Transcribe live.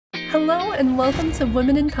Hello and welcome to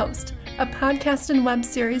Women in Post, a podcast and web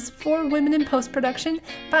series for women in post-production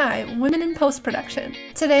by Women in Post-Production.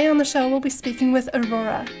 Today on the show, we'll be speaking with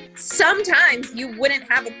Aurora. Sometimes you wouldn't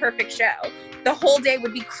have a perfect show. The whole day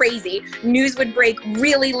would be crazy. News would break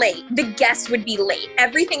really late. The guests would be late.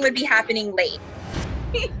 Everything would be happening late.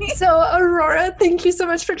 So Aurora, thank you so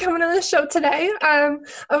much for coming on the show today.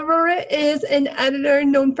 Aurora is an editor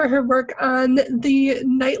known for her work on The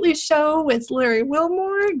Nightly Show with Larry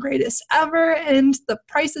Wilmore, Greatest Ever, and The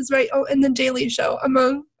Price is Right, and The Daily Show,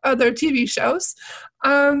 among other TV shows.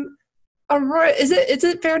 Aurora, is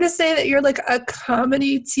it fair to say that you're like a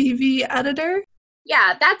comedy TV editor?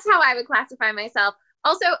 Yeah, that's how I would classify myself.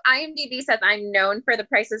 Also, IMDb says I'm known for The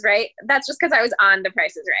Price is Right. That's just because I was on The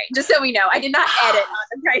Price is Right. Just so we know, I did not edit on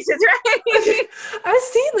The Price is Right. I was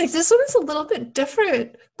seeing like this one is a little bit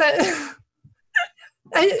different. That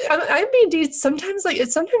IMDb sometimes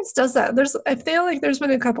it sometimes does that. I feel like there's been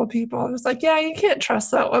a couple people who's like, yeah, you can't trust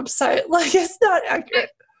that website. Like it's not accurate.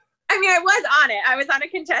 I mean, I was on it. I was on a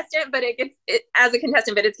contestant, but it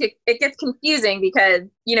gets confusing because,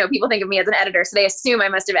 people think of me as an editor, so they assume I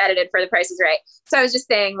must have edited for The Price is Right. So I was just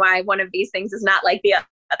saying why one of these things is not like the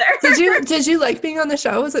other. Did you like being on the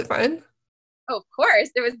show? Was it fun? Oh, of course.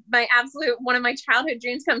 It was one of my childhood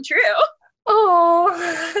dreams come true. Oh.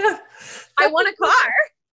 I won a car.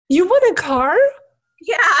 You won a car?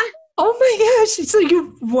 Yeah. Oh my gosh. So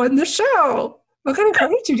you won the show. What kind of car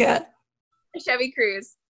did you get? A Chevy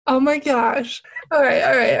Cruze. Oh my gosh. All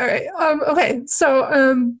right. Okay.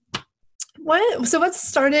 So, what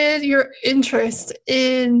started your interest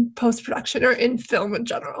in post-production or in film in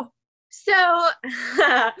general? So,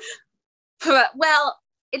 well,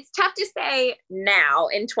 it's tough to say now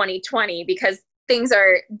in 2020 because things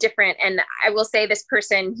are different. And I will say this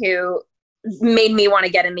person who made me want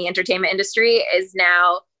to get in the entertainment industry is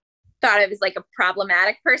now thought of as like a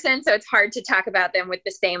problematic person. So it's hard to talk about them with the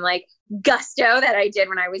same like gusto that I did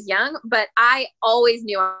when I was young. But I always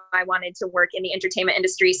knew I wanted to work in the entertainment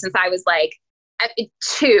industry since I was like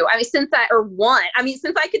 2. Since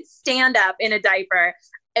I could stand up in a diaper,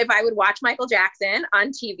 if I would watch Michael Jackson on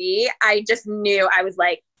TV, I just knew I was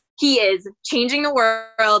like, he is changing the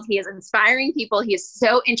world. He is inspiring people. He is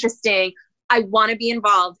so interesting. I want to be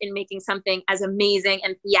involved in making something as amazing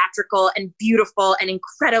and theatrical and beautiful and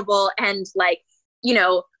incredible and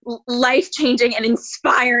life-changing and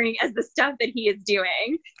inspiring as the stuff that he is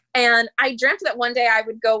doing. And I dreamt that one day I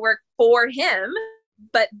would go work for him,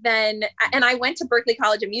 and I went to Berklee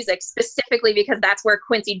College of Music specifically because that's where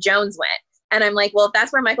Quincy Jones went. And I'm like, well, if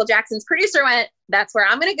that's where Michael Jackson's producer went, that's where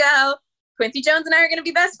I'm going to go. Quincy Jones and I are going to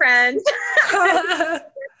be best friends.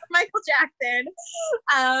 Michael Jackson.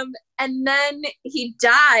 And then he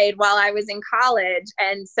died while I was in college.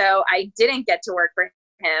 And so I didn't get to work for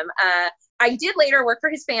him. I did later work for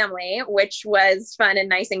his family, which was fun and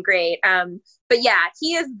nice and great. But yeah,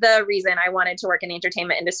 he is the reason I wanted to work in the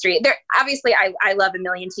entertainment industry. Obviously, I love a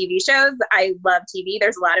million TV shows. I love TV.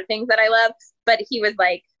 There's a lot of things that I love, but he was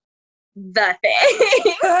like the thing.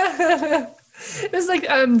 It was like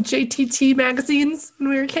JTT magazines when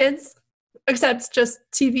we were kids. Except just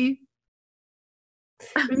TV.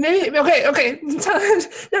 Maybe okay. Never mind.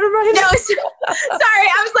 No, sorry.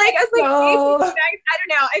 I was like, no. I don't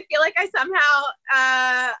know. I feel like I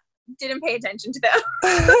somehow didn't pay attention to them.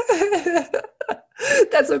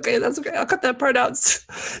 That's okay. I'll cut that part out.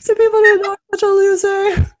 So people don't know I'm such a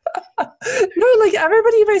loser. No, like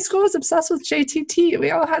everybody in my school was obsessed with JTT. We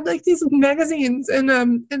all had like these magazines and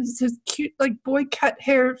his cute like boy cut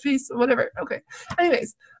hair face, whatever. Okay.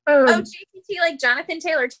 Anyways. JTT, like Jonathan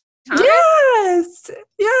Taylor Thomas? Yes!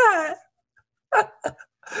 Yeah.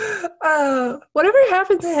 Whatever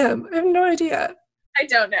happened to him? I have no idea. I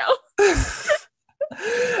don't know.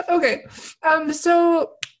 Okay.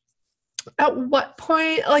 So at what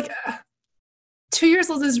point, 2 years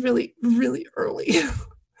old is really, really early.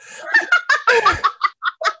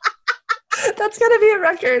 That's gotta be a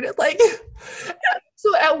record.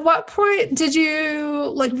 So at what point did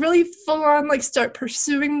you really full on start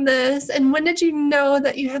pursuing this? And when did you know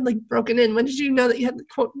that you had broken in? When did you know that you had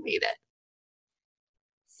quote made it?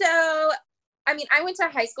 So, I went to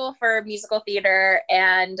high school for musical theater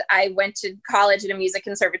and I went to college at a music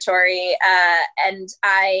conservatory. And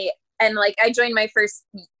I joined my first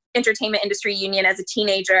entertainment industry union as a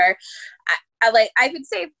teenager. I would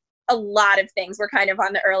say a lot of things were kind of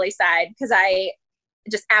on the early side because I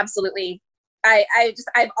just absolutely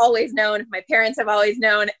I've always known, my parents have always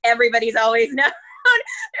known, everybody's always known.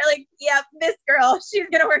 They're like, yep, this girl, she's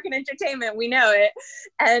going to work in entertainment. We know it.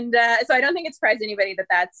 And so I don't think it surprised anybody that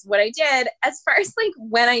that's what I did. As far as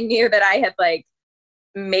when I knew that I had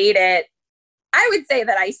made it, I would say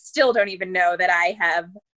that I still don't even know that I have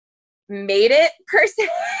made it per se.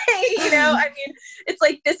 I mean, it's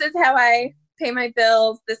like, this is how I pay my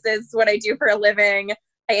bills. This is what I do for a living.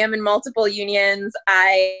 I am in multiple unions.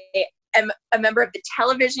 I am a member of the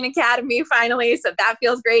Television Academy finally. So that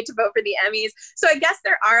feels great to vote for the Emmys. So I guess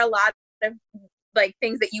there are a lot of like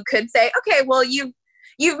things that you could say, okay, well, you've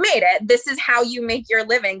made it. This is how you make your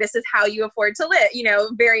living. This is how you afford to live,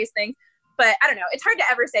 various things. But I don't know. It's hard to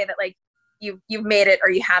ever say that like you've made it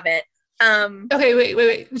or you haven't. Okay,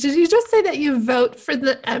 wait. Did you just say that you vote for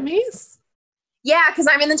the Emmys? Yeah, because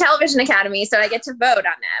I'm in the Television Academy, so I get to vote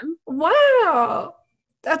on them. Wow.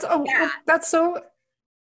 That's so...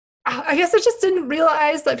 I guess I just didn't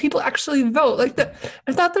realize that people actually vote. Like,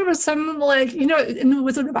 I thought there was some, like, in The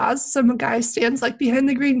Wizard of Oz, some guy stands, like, behind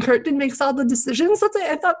the green curtain and makes all the decisions.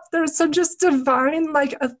 I thought there was some just divine,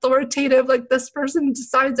 like, authoritative, like, this person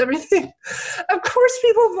decides everything. Of course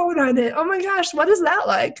people vote on it. Oh, my gosh. What is that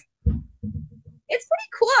like? It's pretty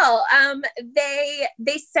cool.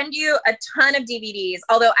 They send you a ton of DVDs,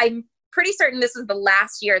 although I'm pretty certain this is the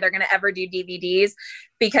last year they're going to ever do DVDs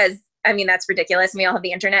because, I mean, that's ridiculous. We all have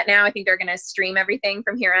the internet now. I think they're going to stream everything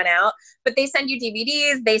from here on out. But they send you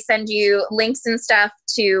DVDs. They send you links and stuff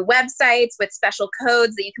to websites with special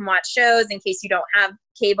codes that you can watch shows in case you don't have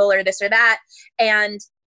cable or this or that. And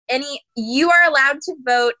you are allowed to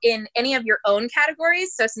vote in any of your own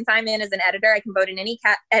categories. So since I'm in as an editor, I can vote in any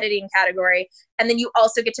editing category. And then you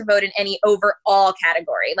also get to vote in any overall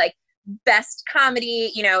category, like best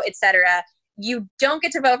comedy, et cetera. You don't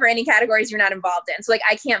get to vote for any categories you're not involved in. So like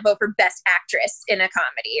I can't vote for best actress in a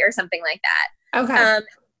comedy or something like that. Okay.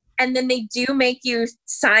 And then they do make you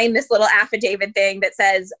sign this little affidavit thing that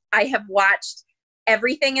says, I have watched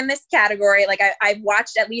everything in this category. Like I've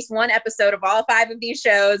watched at least one episode of all 5 of these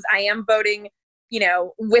shows. I am voting,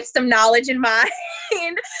 with some knowledge in mind.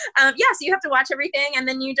 So you have to watch everything and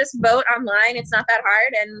then you just vote online. It's not that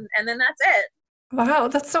hard. And then that's it. Wow.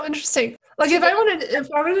 That's so interesting. Like if I wanted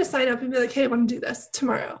to sign up and be like, hey, I want to do this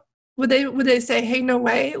tomorrow, would they say, hey, no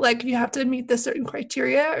way? Like you have to meet this certain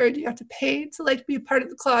criteria or do you have to pay to like be a part of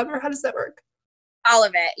the club or how does that work? All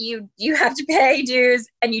of it. You have to pay dues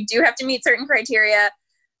and you do have to meet certain criteria.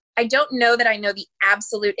 I don't know that I know the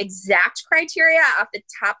absolute exact criteria off the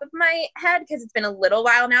top of my head because it's been a little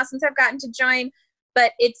while now since I've gotten to join,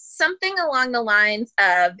 but it's something along the lines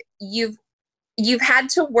of you've had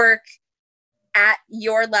to work at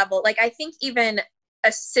your level. Like I think even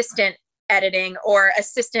assistant editing or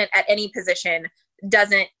assistant at any position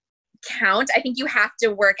doesn't count. I think you have to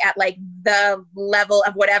work at like the level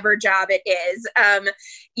of whatever job it is,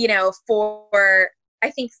 for I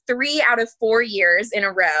think 3 out of 4 years in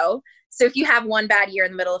a row. So if you have one bad year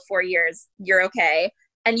in the middle of 4 years, you're okay.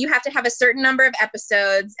 And you have to have a certain number of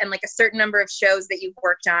episodes and like a certain number of shows that you've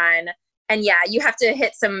worked on. And yeah, you have to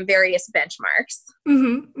hit some various benchmarks.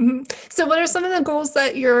 Mm-hmm, mm-hmm. So what are some of the goals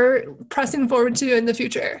that you're pressing forward to in the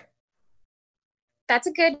future? That's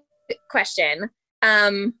a good question.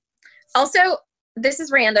 Also, this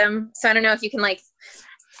is random, so I don't know if you can like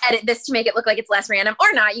edit this to make it look like it's less random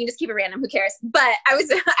or not. You can just keep it random. Who cares? But I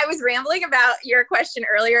was rambling about your question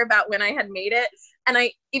earlier about when I had made it, and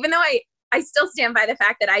even though I still stand by the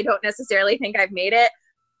fact that I don't necessarily think I've made it,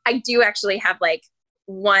 I do actually have like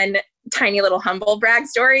one tiny little humble brag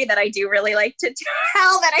story that I do really like to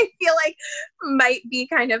tell that I feel like might be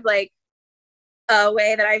kind of like a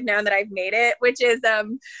way that I've known that I've made it, which is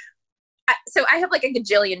so I have like a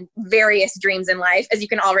gajillion various dreams in life, as you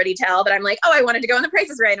can already tell, that I'm like, oh, I wanted to go on The Price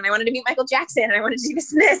is Right, and I wanted to meet Michael Jackson, and I wanted to do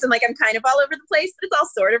this and this, and like I'm kind of all over the place, but it's all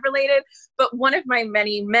sort of related. But one of my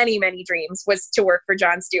many, many, many dreams was to work for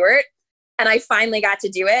Jon Stewart, and I finally got to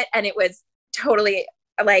do it, and it was totally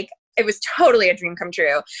a dream come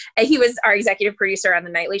true. And he was our executive producer on The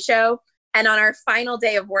Nightly Show. And on our final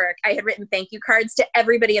day of work, I had written thank you cards to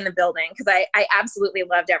everybody in the building because I absolutely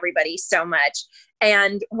loved everybody so much.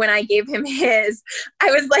 And when I gave him his, I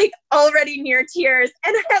was like already near tears.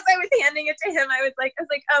 And as I was handing it to him, I was like,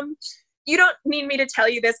 you don't need me to tell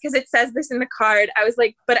you this because it says this in the card. I was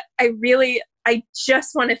like, but I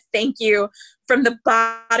just want to thank you from the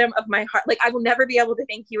bottom of my heart. Like I will never be able to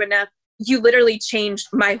thank you enough. You literally changed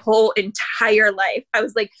my whole entire life. I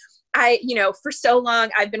was like, for so long,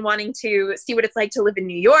 I've been wanting to see what it's like to live in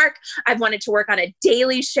New York. I've wanted to work on a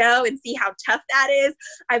daily show and see how tough that is.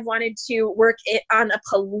 I've wanted to work on a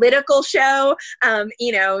political show,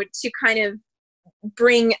 to kind of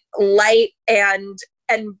bring light and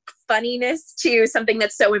funniness to something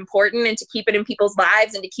that's so important and to keep it in people's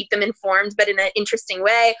lives and to keep them informed, but in an interesting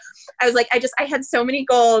way. I was like, I had so many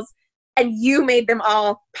goals. and you made them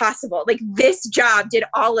all possible. Like, this job did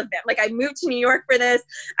all of them. Like, I moved to New York for this.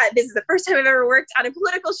 This is the first time I've ever worked on a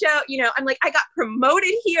political show. You know, I'm like, I got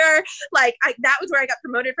promoted here. Like, that was where I got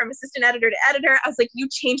promoted from assistant editor to editor. I was like, you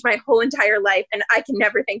changed my whole entire life, and I can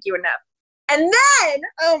never thank you enough. And then,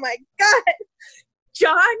 oh my God,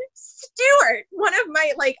 Jon Stewart, one of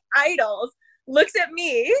my like idols, looks at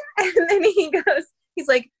me, and then he's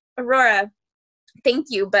like, Aurora, thank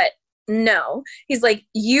you, but no. He's like,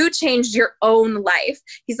 you changed your own life.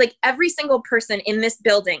 He's like, every single person in this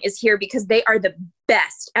building is here because they are the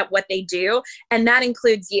best at what they do. And that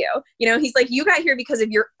includes you. You know, he's like, you got here because of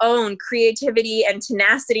your own creativity and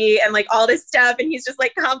tenacity and like all this stuff. And he's just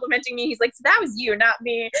like complimenting me. He's like, so that was you, not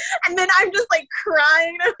me. And then I'm just like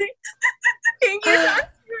crying. I'm like, thank you, Jon Stewart.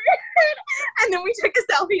 And then we took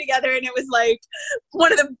a selfie together, and it was like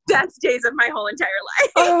one of the best days of my whole entire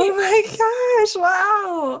life. Oh my gosh,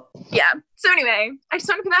 wow. Yeah. So anyway, I just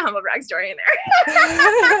want to put that humble brag story in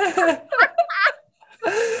there.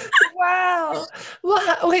 Wow.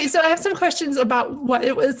 Well, okay, so I have some questions about what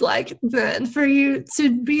it was like then for you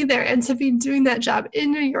to be there and to be doing that job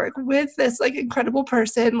in New York with this like incredible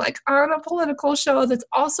person, like on a political show that's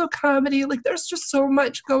also comedy. Like, there's just so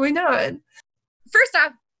much going on. First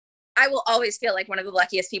off, I will always feel like one of the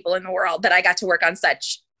luckiest people in the world that I got to work on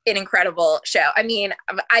such an incredible show. I mean,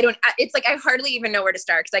 it's like I hardly even know where to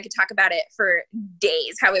start, because I could talk about it for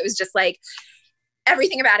days, how it was just like,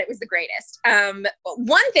 everything about it was the greatest.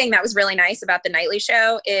 One thing that was really nice about the nightly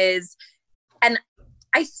show is, and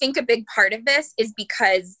I think a big part of this is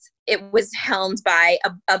because it was helmed by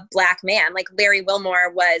a Black man. Like, Larry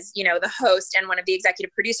Wilmore was, you know, the host and one of the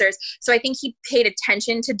executive producers. So I think he paid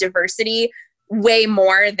attention to diversity way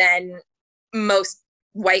more than most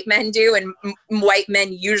white men do, and white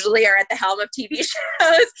men usually are at the helm of TV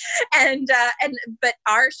shows. But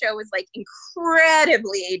our show was like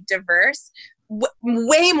incredibly diverse,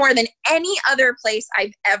 way more than any other place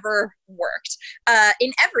I've ever worked,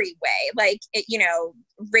 in every way, like, you know,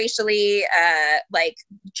 racially, like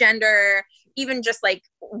gender, even just like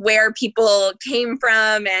where people came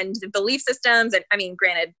from and the belief systems. And I mean,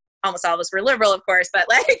 granted, almost all of us were liberal, of course, but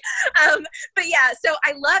like, but yeah, so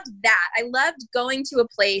I loved that. I loved going to a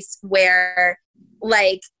place where,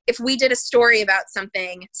 like, if we did a story about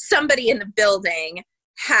something, somebody in the building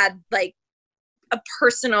had like a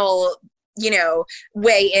personal, you know,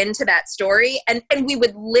 way into that story, and we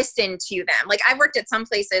would listen to them. Like, I worked at some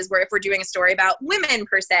places where if we're doing a story about women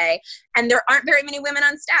per se, and there aren't very many women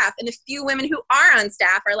on staff, and the few women who are on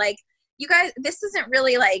staff are like, you guys, this isn't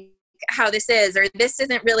really like how this is, or this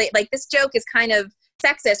isn't really like, this joke is kind of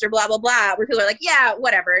sexist or blah, blah, blah, where people are like, yeah,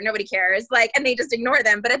 whatever, nobody cares. Like, and they just ignore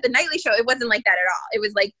them. But at the nightly show, it wasn't like that at all. It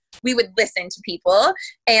was like, we would listen to people,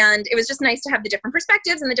 and it was just nice to have the different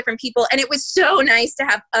perspectives and the different people. And it was so nice to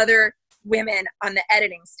have other women on the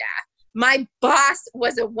editing staff. My boss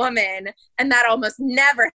was a woman, and that almost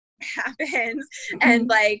never happens. And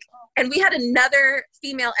like, and we had another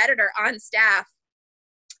female editor on staff,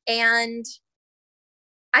 and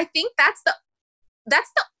I think that's the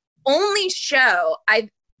only show I've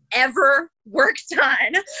ever worked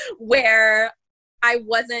on where I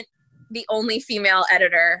wasn't the only female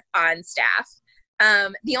editor on staff.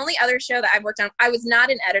 The only other show that I've worked on, I was not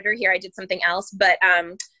an editor here. I did something else, but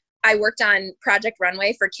I worked on Project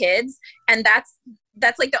Runway for kids, and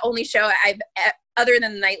that's like the only show other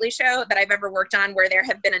than the nightly show, that I've ever worked on where there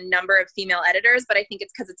have been a number of female editors. But I think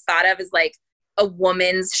it's because it's thought of as like a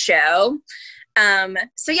woman's show.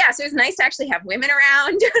 So yeah, so it was nice to actually have women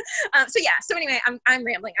around. So anyway, I'm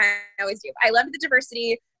rambling. I always do. I loved the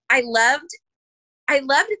diversity. I loved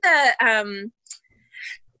the,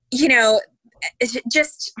 you know,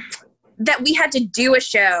 just that we had to do a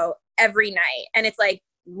show every night, and it's like,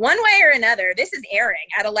 one way or another, this is airing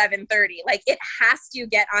at 11:30. Like, it has to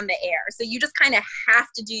get on the air. So you just kind of have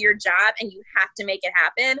to do your job, and you have to make it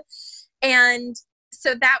happen. And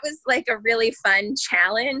so that was like a really fun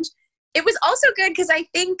challenge. It was also good because I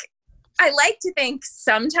like to think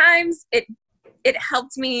sometimes it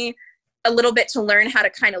helped me a little bit to learn how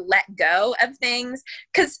to kind of let go of things,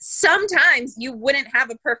 because sometimes you wouldn't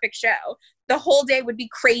have a perfect show. The whole day would be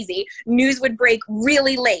crazy. News would break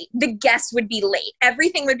really late. The guests would be late.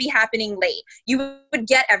 Everything would be happening late. You would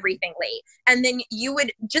get everything late. And then you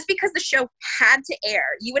would, just because the show had to air,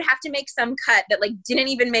 you would have to make some cut that like didn't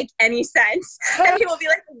even make any sense. And people would be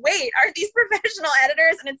like, wait, aren't these professional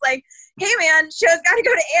editors? And it's like, hey man, show's got to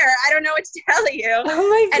go to air. I don't know what to tell you. Oh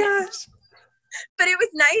my gosh. But it was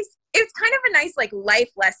nice. It was kind of a nice like life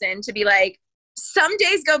lesson to be like, some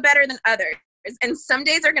days go better than others. and some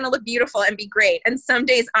days are going to look beautiful and be great, and some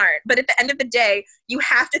days aren't. But at the end of the day, you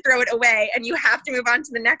have to throw it away and you have to move on to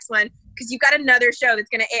the next one because you've got another show that's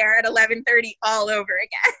going to air at 11:30 all over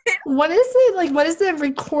again. What is it like? What is the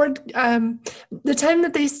record? The time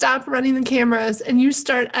that they stop running the cameras and you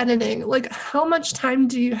start editing? Like, how much time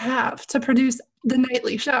do you have to produce the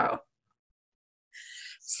nightly show?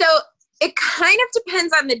 So it kind of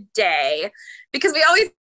depends on the day because we always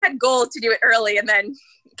had goals to do it early and then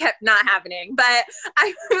kept not happening. But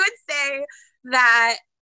I would say that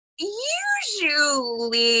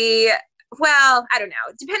usually, well, I don't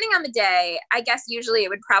know, depending on the day, I guess usually it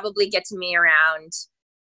would probably get to me around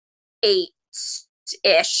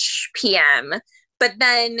 8-ish p.m. But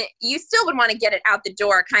then you still would want to get it out the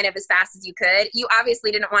door kind of as fast as you could. You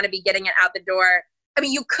obviously didn't want to be getting it out the door. I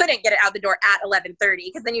mean, you couldn't get it out the door at 11:30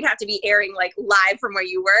 because then you'd have to be airing like live from where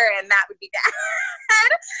you were, and that would be bad.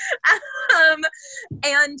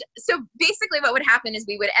 And so basically what would happen is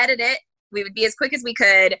we would edit it. We would be as quick as we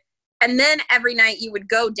could. And then every night you would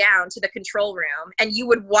go down to the control room and you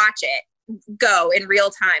would watch it go in real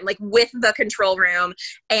time, like with the control room.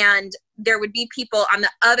 And there would be people on the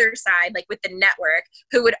other side, like with the network,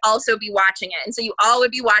 who would also be watching it. And so you all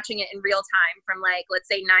would be watching it in real time from like, let's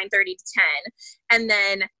say 9:30 to 10. And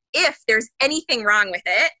then if there's anything wrong with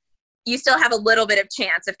it, you still have a little bit of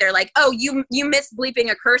chance. If they're like, oh, you missed bleeping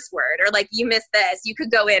a curse word, or like you missed this, you could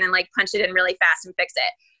go in and like punch it in really fast and fix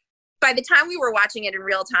it. By the time we were watching it in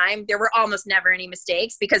real time, there were almost never any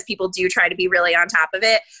mistakes because people do try to be really on top of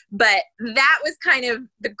it. But that was kind of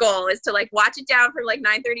the goal, is to like watch it down from like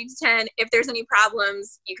 9:30 to 10. If there's any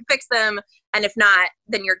problems, you can fix them. And if not,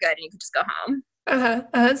 then you're good and you can just go home.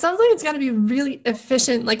 It sounds like it's got to be really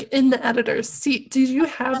efficient, like in the editor's seat. Did you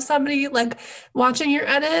have somebody like watching your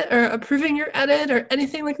edit or approving your edit or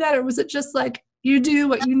anything like that? Or was it just like you do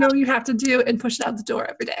what you know you have to do and push it out the door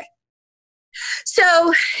every day?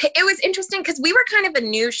 So it was interesting because we were kind of a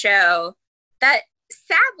new show that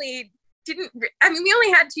sadly didn't, I mean, we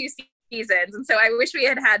only had 2 seasons. And so I wish we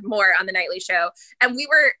had had more on the nightly show. And we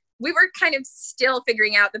were kind of still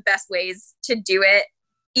figuring out the best ways to do it,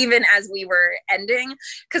 even as we were ending.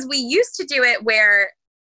 Because we used to do it where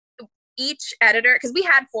each editor, because we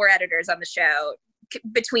had 4 editors on the show,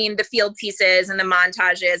 between the field pieces and the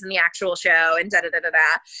montages and the actual show and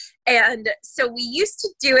da-da-da-da-da. And so we used to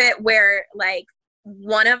do it where like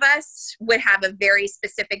one of us would have a very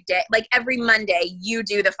specific day, like every Monday you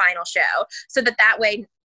do the final show, so that way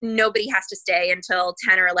nobody has to stay until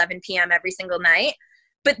 10 or 11 p.m. every single night.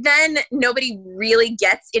 But then nobody really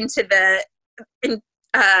gets into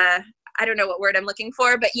I don't know what word I'm looking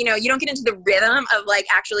for, but you know, you don't get into the rhythm of like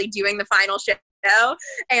actually doing the final show.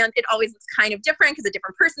 And it always looks kind of different because a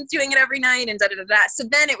different person's doing it every night and da-da-da-da. So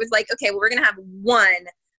then it was like, okay, well, we're going to have one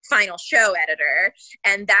final show editor,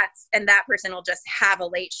 and that person will just have a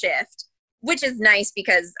late shift, which is nice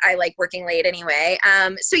because I like working late anyway.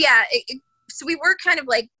 So yeah, so we were kind of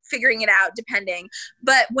like figuring it out depending.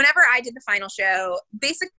 But whenever I did the final show,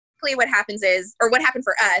 basically what happens is, or what happened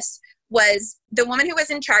for us, was the woman who was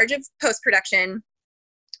in charge of post-production,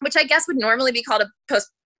 which I guess would normally be called a post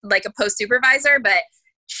supervisor, but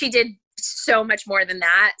she did so much more than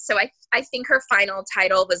that. So I think her final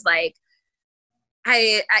title was like,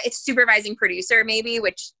 it's supervising producer maybe,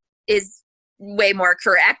 which is way more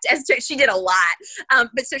correct, as she did a lot.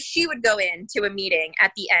 But so she would go into a meeting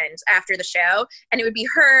at the end after the show, and it would be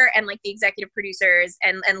her and like the executive producers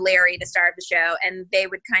and Larry, the star of the show. And they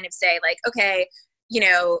would kind of say like, okay, you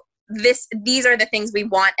know, these are the things we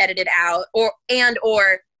want edited out, or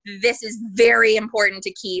this is very important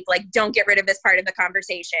to keep, like, don't get rid of this part of the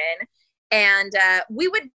conversation. And we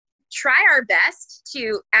would try our best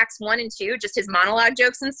to acts 1 and 2, just his monologue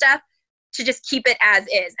jokes and stuff, to just keep it as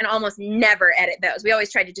is and almost never edit those. We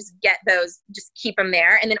always tried to just get those, just keep them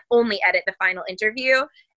there, and then only edit the final interview.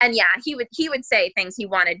 And yeah, he would say things he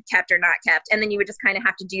wanted kept or not kept, and then you would just kind of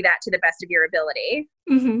have to do that to the best of your ability.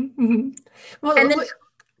 Mm-hmm, mm-hmm. Well, and then,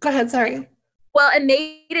 go ahead, sorry. Well, and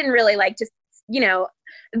they didn't really like to, you know,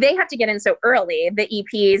 they have to get in so early, the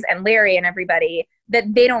EPs and Larry and everybody,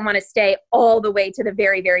 that they don't want to stay all the way to the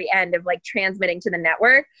very, very end of like transmitting to the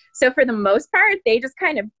network. So for the most part, they just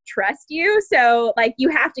kind of trust you. So like you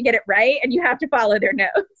have to get it right and you have to follow their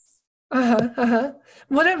notes.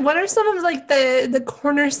 What are some of like the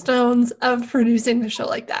cornerstones of producing a show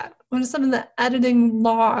like that? What are some of the editing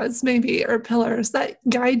laws maybe, or pillars that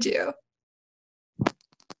guide you?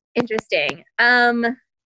 Interesting.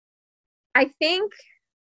 I think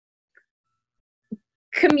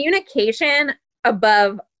communication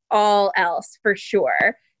above all else, for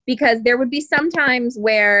sure, because there would be some times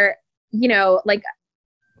where, you know, like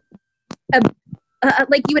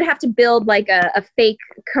like you would have to build like a fake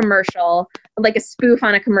commercial, like a spoof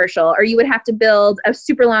on a commercial, or you would have to build a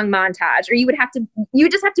super long montage, or you would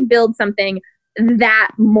just have to build something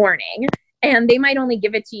that morning, and they might only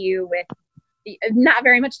give it to you with not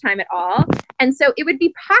very much time at all. And so it would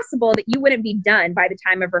be possible that you wouldn't be done by the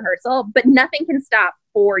time of rehearsal, but nothing can stop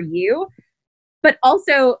for you. But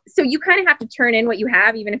also, so you kind of have to turn in what you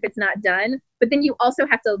have, even if it's not done. But then you also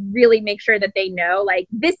have to really make sure that they know, like,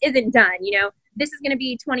 this isn't done, you know, this is going to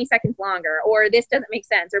be 20 seconds longer, or this doesn't make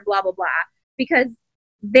sense, or blah, blah, blah. Because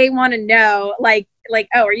they want to know, like,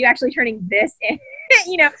 oh, are you actually turning this in?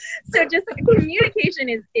 You know, so just communication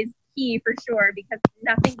is key for sure, because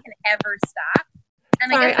nothing can ever stop.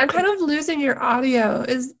 And sorry, I'm kind of losing your audio.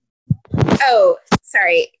 Oh,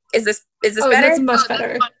 sorry. Is this better? That's much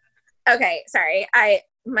better. Okay, sorry.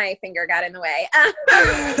 My finger got in the way.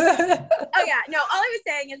 Oh yeah, no, all I was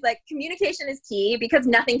saying is like communication is key, because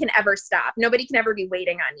nothing can ever stop. Nobody can ever be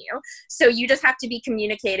waiting on you. So you just have to be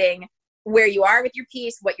communicating where you are with your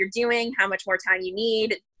piece, what you're doing, how much more time you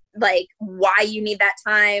need, like why you need that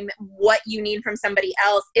time, what you need from somebody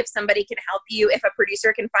else, if somebody can help you, if a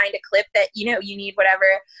producer can find a clip that, you know, you need, whatever.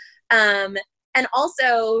 And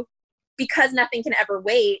also, because nothing can ever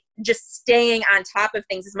wait, just staying on top of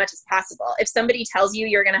things as much as possible. If somebody tells you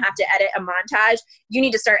you're going to have to edit a montage, you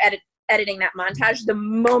need to start editing that montage the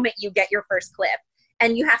moment you get your first clip.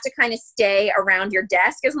 And you have to kind of stay around your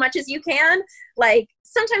desk as much as you can. Like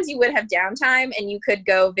sometimes you would have downtime and you could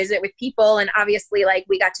go visit with people. And obviously like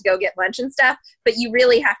we got to go get lunch and stuff, but you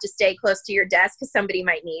really have to stay close to your desk because somebody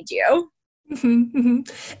might need you. Mm-hmm, mm-hmm.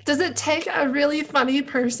 Does it take a really funny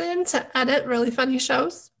person to edit really funny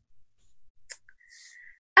shows?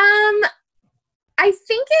 I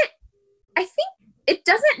think it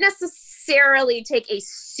doesn't necessarily take a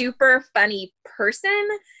super funny person,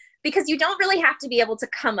 because you don't really have to be able to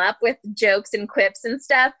come up with jokes and quips and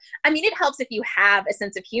stuff. I mean, it helps if you have a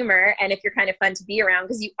sense of humor and if you're kind of fun to be around,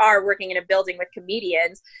 because you are working in a building with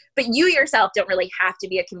comedians, but you yourself don't really have to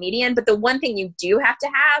be a comedian. But the one thing you do have to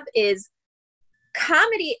have is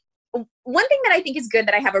comedy. One thing that I think is good,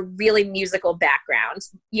 that I have a really musical background,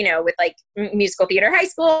 you know, with like musical theater, high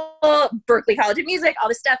school, Berklee College of Music, all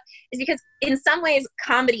this stuff, is because in some ways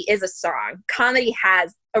comedy is a song. Comedy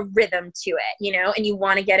has a rhythm to it, you know, and you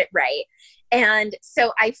want to get it right. And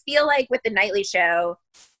so I feel like with the nightly show,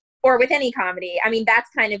 or with any comedy, I mean, that's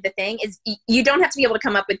kind of the thing, is you don't have to be able to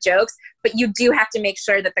come up with jokes, but you do have to make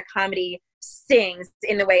sure that the comedy sings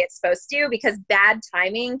in the way it's supposed to, because bad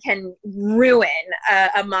timing can ruin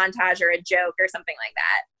a montage or a joke or something like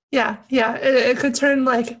that. Yeah. It could turn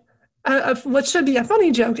like what should be a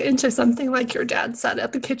funny joke into something like your dad said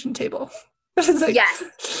at the kitchen table. It's like,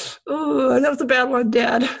 yes. Oh, that was a bad one,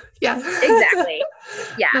 Dad. Yeah. Exactly.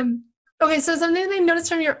 Yeah. Okay, so something I noticed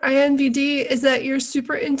from your INVD is that you're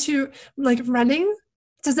super into like running.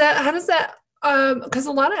 How does that because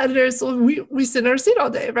a lot of editors, we sit in our seat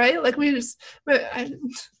all day, right? Like I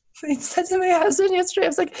said to my husband yesterday, I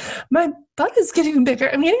was like, my butt is getting bigger.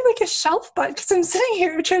 I'm getting like a shelf butt because I'm sitting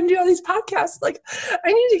here trying to do all these podcasts. Like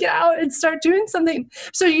I need to get out and start doing something.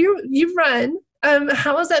 So you run.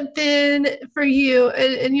 How has that been for you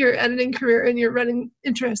in your editing career and your running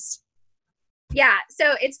interest? Yeah,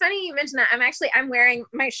 so it's funny you mentioned that. I'm wearing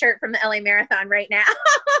my shirt from the LA Marathon right now.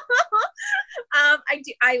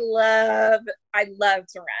 I love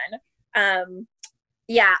to run.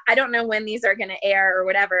 Yeah, I don't know when these are going to air or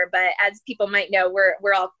whatever, but as people might know,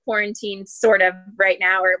 we're all quarantined sort of right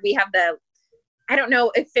now, or we have I don't know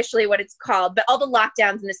officially what it's called, but all the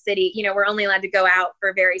lockdowns in the city, you know, we're only allowed to go out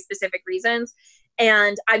for very specific reasons.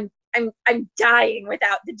 And I'm dying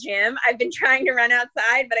without the gym. I've been trying to run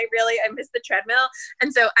outside, but I miss the treadmill.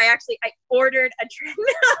 And so I ordered a treadmill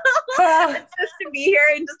that's supposed to be here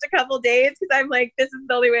in just a couple days, because I'm like, this is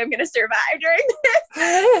the only way I'm going to survive during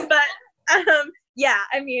this. But yeah,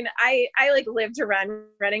 I mean, I like live to run.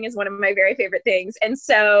 Running is one of my very favorite things. And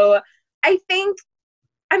so I think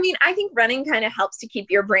running kind of helps to keep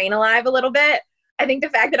your brain alive a little bit. I think the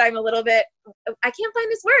fact that I'm a little bit, I can't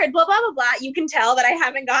find this word, blah, blah, blah, blah. You can tell that I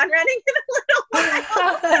haven't gone running in a little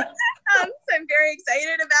while. So I'm very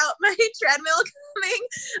excited about my treadmill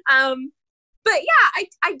coming. But yeah,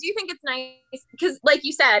 I do think it's nice because, like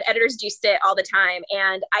you said, editors do sit all the time.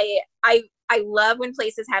 And I love when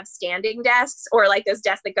places have standing desks, or like those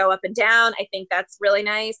desks that go up and down. I think that's really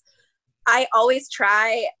nice. I always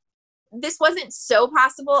try. This wasn't so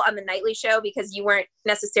possible on the nightly show because you weren't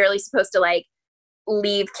necessarily supposed to like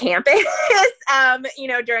leave campus, you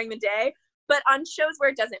know, during the day. But on shows where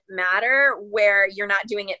it doesn't matter, where you're not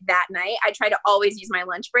doing it that night, I try to always use my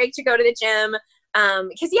lunch break to go to the gym.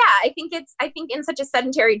 Because yeah, I think in such a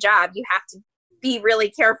sedentary job, you have to be really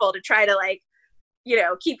careful to try to like, you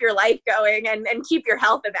know, keep your life going and keep your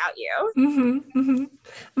health about you. Mm-hmm, mm-hmm.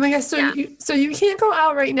 Oh my gosh, so you can't go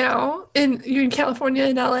out right now you're in California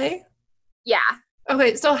and LA? Yeah.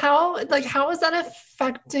 Okay, so how is that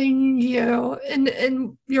affecting you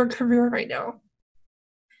in your career right now?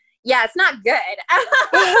 Yeah, it's not good.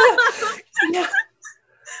 Yeah.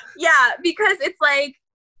 Yeah, because it's like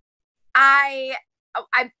I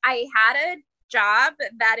had a job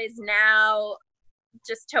that is now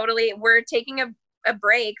just totally, we're taking a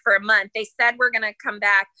break for a month. They said we're going to come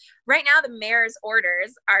back. Right now, the mayor's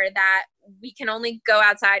orders are that we can only go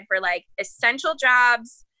outside for like essential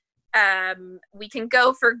jobs. We can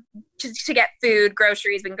go to get food,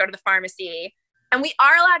 groceries. We can go to the pharmacy. And we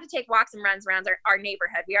are allowed to take walks and runs around our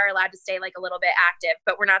neighborhood. We are allowed to stay like a little bit active,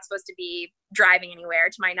 but we're not supposed to be driving anywhere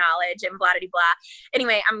to my knowledge and blah, blah, blah.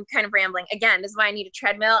 Anyway, I'm kind of rambling. Again, this is why I need a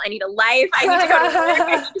treadmill. I need a life. I need to go to work.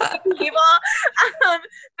 I need to see people.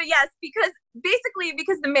 But yes, because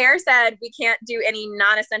the mayor said we can't do any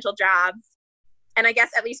non-essential jobs. And I guess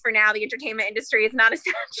at least for now, the entertainment industry is not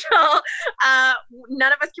essential.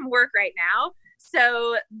 None of us can work right now.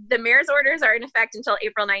 So the mayor's orders are in effect until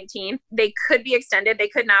April 19th. They could be extended. They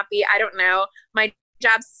could not be. I don't know. My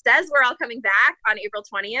job says we're all coming back on April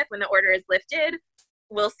 20th when the order is lifted.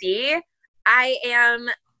 We'll see. I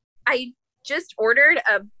just ordered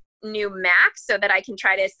a new Mac so that I can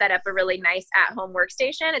try to set up a really nice at-home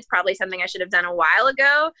workstation. It's probably something I should have done a while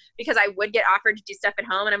ago because I would get offered to do stuff at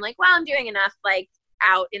home. And I'm like, well, I'm doing enough like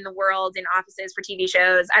out in the world in offices for TV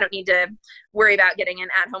shows. I don't need to worry about getting an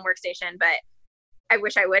at-home workstation, but I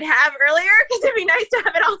wish I would have earlier because it'd be nice to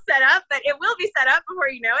have it all set up, but it will be set up before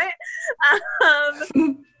you know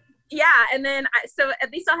it. Yeah. And then, so at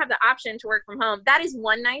least I'll have the option to work from home. That is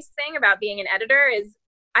one nice thing about being an editor is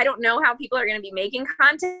I don't know how people are going to be making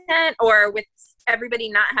content, or with everybody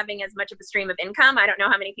not having as much of a stream of income. I don't know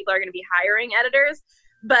how many people are going to be hiring editors,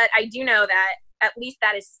 but I do know that at least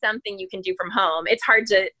that is something you can do from home. It's hard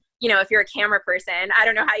to, you know, if you're a camera person, I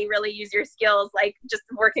don't know how you really use your skills, like just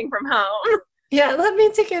working from home. Yeah, let me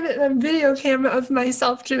take a video camera of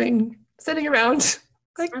myself sitting around.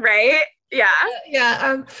 Like, right? Yeah.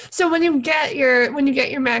 Yeah. So when you get your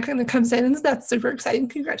Mac and it comes in, and that's super exciting.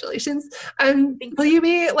 Congratulations. Will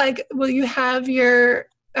you have your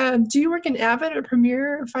do you work in Avid or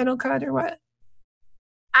Premiere or Final Cut or what?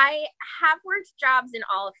 I have worked jobs in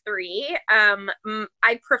all three.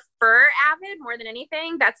 I prefer Avid more than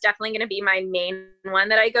anything. That's definitely going to be my main one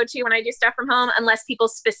that I go to when I do stuff from home, unless people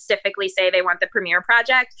specifically say they want the Premiere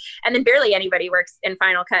project. And then barely anybody works in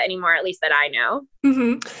Final Cut anymore, at least that I know.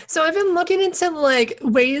 Mm-hmm. So I've been looking into like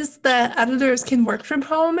ways that editors can work from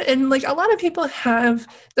home, and like a lot of people have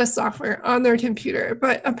the software on their computer,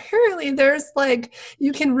 but apparently there's like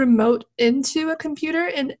you can remote into a computer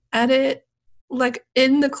and edit like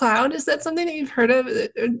in the cloud. Is that something that you've heard of?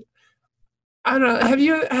 I don't know.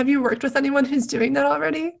 Have you worked with anyone who's doing that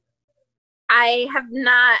already? I have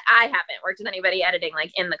not. I haven't worked with anybody editing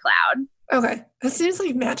like in the cloud. Okay. That seems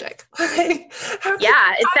like magic.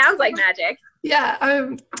 Yeah, it sounds like magic. Yeah,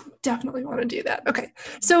 I definitely want to do that. Okay.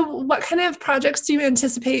 So what kind of projects do you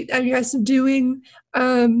anticipate you guys doing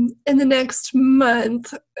in the next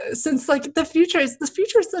month? Since like the future is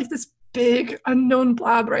like this big unknown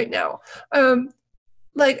blob right now.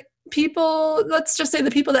 Like people, let's just say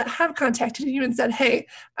the people that have contacted you and said, hey,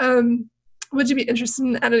 would you be interested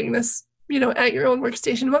in editing this, you know, at your own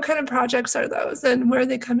workstation? What kind of projects are those and where are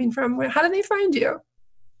they coming from? How do they find you?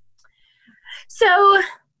 So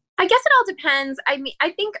I guess it all depends. I mean,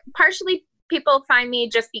 I think partially people find me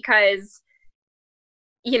just because,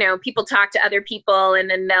 you know, people talk to other people and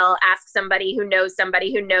then they'll ask somebody who knows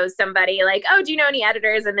somebody who knows somebody like, oh, do you know any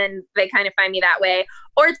editors? And then they kind of find me that way.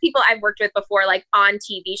 Or it's people I've worked with before, like on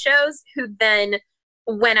TV shows, who then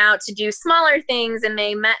went out to do smaller things and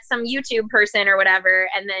they met some YouTube person or whatever.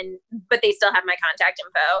 And then, but they still have my contact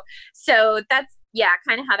info. So that's, yeah,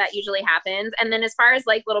 kind of how that usually happens. And then as far as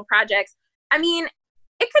like little projects, I mean,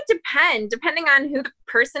 it could depend, depending on who the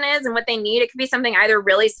person is and what they need. It could be something either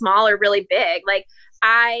really small or really big. Like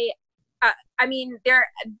I mean, there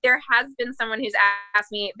has been someone who's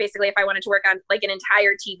asked me basically if I wanted to work on like an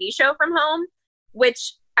entire TV show from home,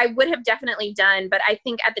 which I would have definitely done. But I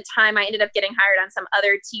think at the time I ended up getting hired on some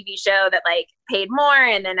other TV show that like paid more,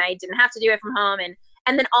 and then I didn't have to do it from home.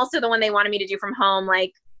 And then also the one they wanted me to do from home,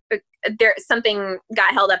 like there something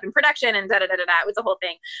got held up in production and It was a whole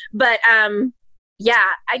thing. But yeah,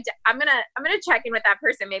 I'm gonna check in with that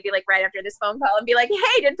person maybe like right after this phone call and be like,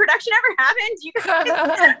 hey, did production ever happen? Do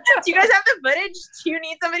you guys have the footage? Do you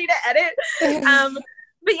need somebody to edit?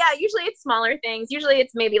 but yeah, usually it's smaller things. Usually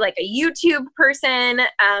it's maybe like a YouTube person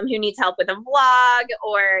who needs help with a vlog,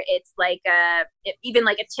 or it's like even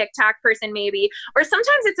like a TikTok person maybe. Or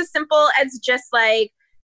sometimes it's as simple as just like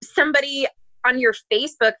somebody on your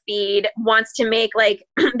Facebook feed wants to make like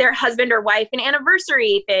their husband or wife an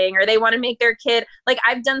anniversary thing, or they want to make their kid, like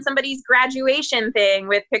I've done somebody's graduation thing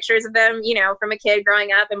with pictures of them, you know, from a kid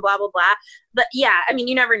growing up and blah, blah, blah. But yeah, I mean,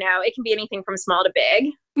 you never know. It can be anything from small to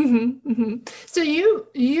big. Mm-hmm, mm-hmm. So you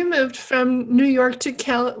moved from New York to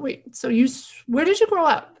where did you grow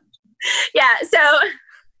up? Yeah. So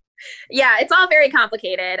yeah, it's all very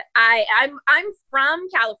complicated. I'm from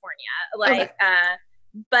California, like, okay.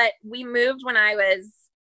 But we moved when I was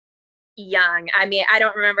young. I mean, I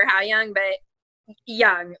don't remember how young, but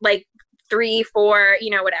young, like 3, 4, you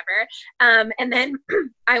know, whatever. And then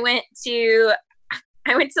I went to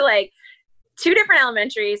like 2 different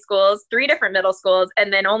elementary schools, 3 different middle schools,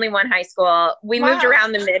 and then only 1 high school. We moved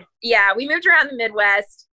around we moved around the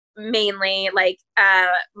Midwest mainly. Like,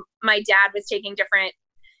 my dad was taking different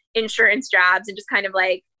insurance jobs and just kind of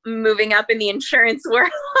like moving up in the insurance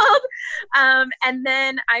world. And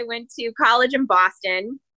then I went to college in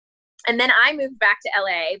Boston, and then I moved back to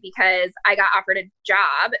LA because I got offered a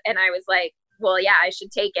job, and I was like, well, yeah, I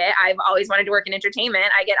should take it. I've always wanted to work in entertainment.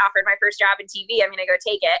 I get offered my first job in TV. I'm going to go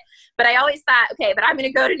take it. But I always thought, okay, but I'm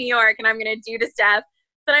going to go to New York and I'm going to do the stuff.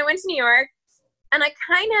 Then I went to New York, and I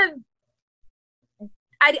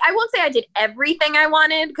won't say I did everything I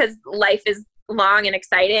wanted, because life is long and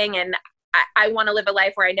exciting, and I want to live a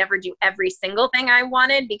life where I never do every single thing I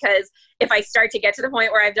wanted, because if I start to get to the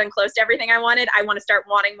point where I've done close to everything I wanted, I want to start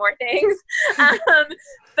wanting more things.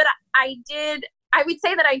 But I would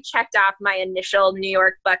say that I checked off my initial New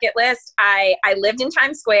York bucket list. I lived in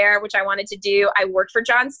Times Square, which I wanted to do. I worked for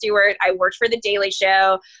Jon Stewart. I worked for The Daily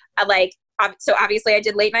Show. So obviously I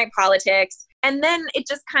did late night politics. And then it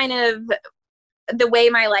just kind of, the way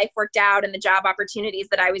my life worked out and the job opportunities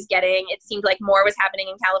that I was getting, it seemed like more was happening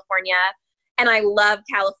in California. And I love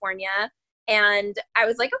California. And I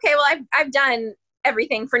was like, okay, well, I've done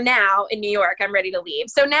everything for now in New York. I'm ready to leave.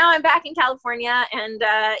 So now I'm back in California, and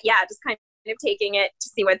just kind of taking it to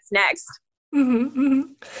see what's next. Mm-hmm, mm-hmm.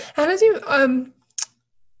 How did you,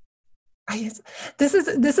 I guess this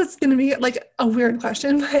is going to be like a weird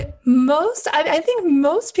question, but I think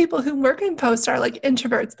most people who work in post are like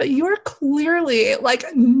introverts, but you are clearly like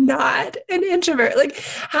not an introvert. Like,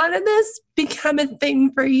 how did this become a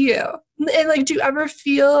thing for you? And like, do you ever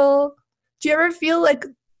feel like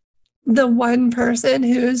the one person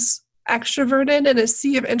who's extroverted in a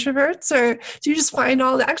sea of introverts, or do you just find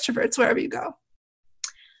all the extroverts wherever you go?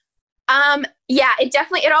 Yeah,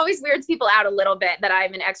 it always weirds people out a little bit that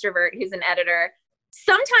I'm an extrovert who's an editor.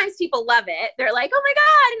 Sometimes people love it. They're like, oh my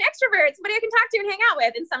God, an extrovert, somebody I can talk to and hang out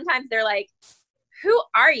with. And sometimes they're like, who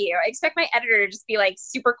are you? I expect my editor to just be like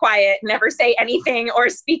super quiet, never say anything or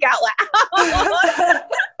speak out loud.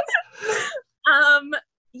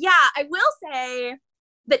 Yeah, I will say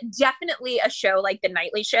that definitely a show like The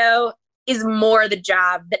Nightly Show is more the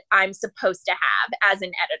job that I'm supposed to have as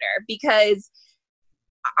an editor, because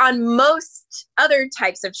on most other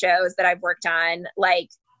types of shows that I've worked on,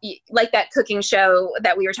 like that cooking show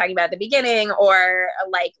that we were talking about at the beginning, or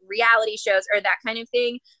like reality shows or that kind of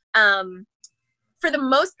thing, for the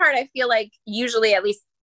most part, I feel like usually, at least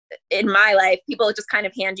in my life, people just kind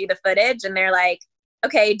of hand you the footage and they're like,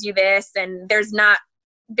 okay, do this. And there's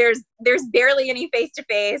barely any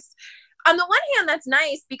face-to-face. On the one hand, that's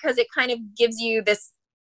nice because it kind of gives you this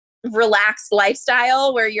relaxed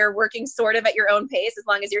lifestyle where you're working sort of at your own pace as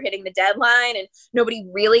long as you're hitting the deadline, and nobody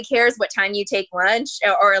really cares what time you take lunch,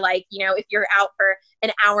 or like, you know, if you're out for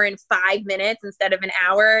an hour and 5 minutes instead of an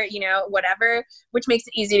hour, you know, whatever, which makes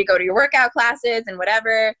it easy to go to your workout classes and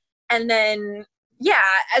whatever. And then, yeah,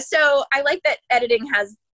 so I like that editing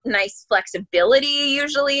has nice flexibility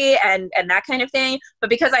usually and that kind of thing.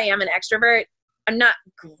 But because I am an extrovert, I'm not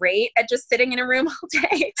great at just sitting in a room all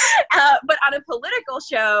day. But on a political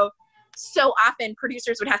show, so often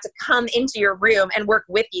producers would have to come into your room and work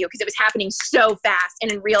with you because it was happening so fast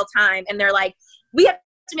and in real time. And they're like, we have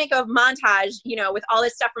to make a montage, you know, with all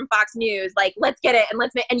this stuff from Fox News. Like, let's get it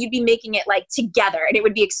and you'd be making it like together, and it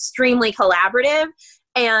would be extremely collaborative.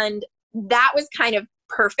 And that was kind of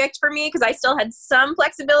perfect for me because I still had some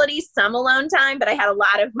flexibility, some alone time, but I had a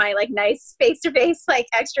lot of my like nice face-to-face like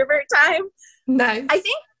extrovert time. Nice. I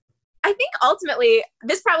think ultimately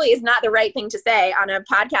this probably is not the right thing to say on a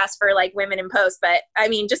podcast for like women in post, but I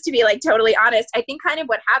mean, just to be like totally honest, I think kind of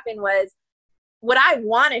what happened was what I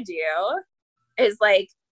want to do is like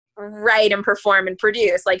write and perform and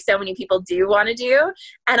produce like so many people do want to do.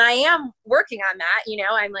 And I am working on that. You know,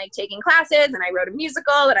 I'm like taking classes and I wrote a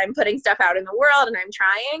musical and I'm putting stuff out in the world and I'm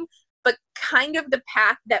trying, but kind of the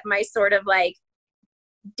path that my sort of like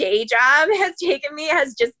day job has taken me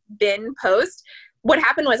has just been post. What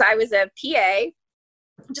happened was I was a PA,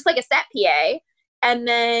 just like a set PA. And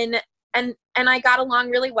then, and I got along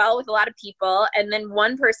really well with a lot of people. And then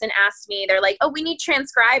one person asked me, they're like, oh, we need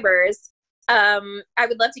transcribers. I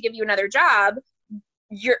would love to give you another job.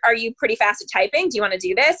 Are you pretty fast at typing? Do you want to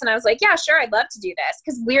do this? And I was like, yeah, sure. I'd love to do this.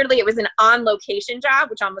 Because weirdly, it was an on-location job,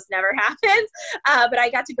 which almost never happens. But I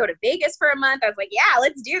got to go to Vegas for a month. I was like, yeah,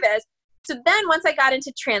 let's do this. So then once I got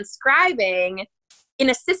into transcribing, an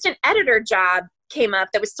assistant editor job came up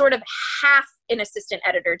that was sort of half an assistant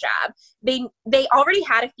editor job. They already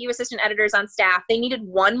had a few assistant editors on staff. They needed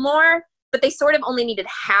one more, but they sort of only needed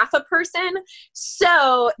half a person.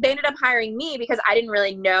 So they ended up hiring me because I didn't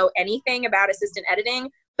really know anything about assistant editing,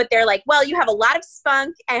 but they're like, well, you have a lot of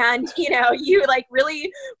spunk and, you know, you like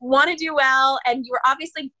really want to do well. And you were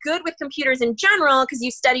obviously good with computers in general because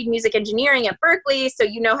you studied music engineering at Berkeley. So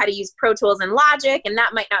you know how to use Pro Tools and Logic, and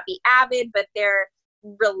that might not be Avid, but they're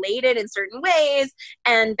related in certain ways.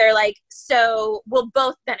 And they're like, so we'll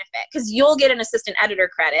both benefit because you'll get an assistant editor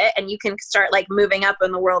credit and you can start like moving up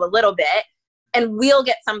in the world a little bit, and we'll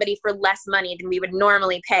get somebody for less money than we would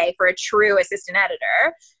normally pay for a true assistant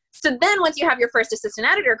editor. So then once you have your first assistant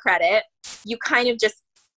editor credit, you kind of just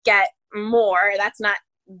get more. That's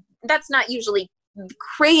not usually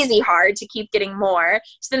crazy hard to keep getting more.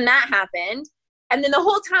 So then that happened. And then the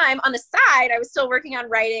whole time on the side, I was still working on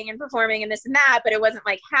writing and performing and this and that, but it wasn't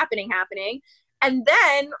like happening. And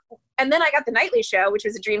then I got the nightly show, which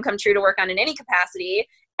was a dream come true to work on in any capacity.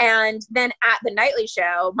 And then at the nightly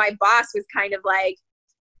show, my boss was kind of like,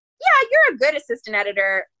 yeah, you're a good assistant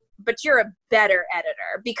editor, but you're a better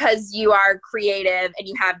editor because you are creative and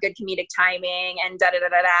you have good comedic timing and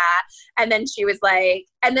da-da-da-da-da. And then she was like,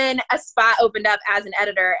 and then a spot opened up as an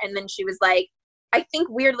editor. And then she was like, I think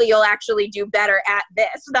weirdly you'll actually do better at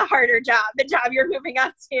this, the harder job, the job you're moving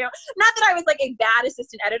up to. Not that I was like a bad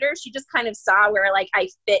assistant editor. She just kind of saw where like I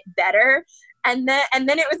fit better. And then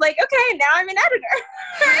it was like, okay, now I'm an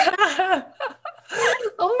editor.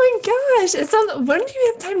 Oh my gosh. It sounds, when do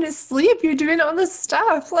you have time to sleep? You're doing all this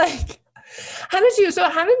stuff. Like, how did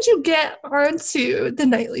you get onto the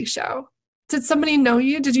nightly show? Did somebody know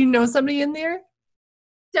you? Did you know somebody in there?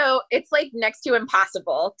 So it's like next to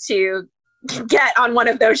impossible to get on one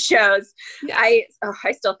of those shows. Yeah. I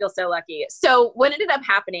still feel so lucky. So what ended up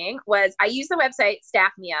happening was I used the website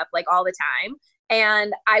Staff Me Up like all the time.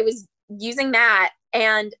 And I was using that,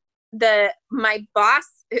 and my boss,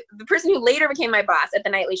 the person who later became my boss at the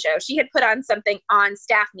nightly show, she had put on something on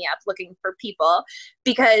Staff Me Up looking for people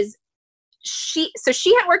because she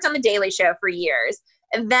had worked on the Daily Show for years.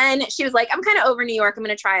 And then she was like, I'm kind of over New York. I'm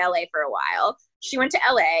going to try LA for a while. She went to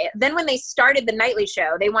LA. Then when they started the nightly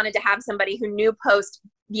show, they wanted to have somebody who knew post,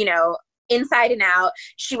 you know, inside and out.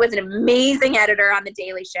 She was an amazing editor on the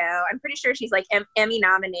Daily Show. I'm pretty sure she's like Emmy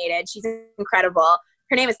nominated. She's incredible.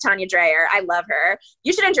 Her name is Tonya Dreher. I love her.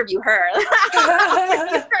 You should interview her.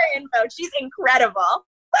 Give her info. She's incredible.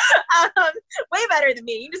 Way better than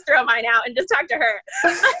me. You just throw mine out and just talk to her.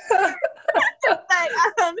 But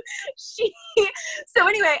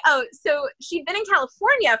so she'd been in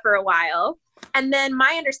California for a while. And then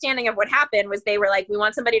my understanding of what happened was they were like, we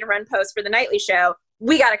want somebody to run post for the nightly show.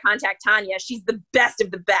 We got to contact Tonya. She's the best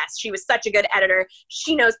of the best. She was such a good editor.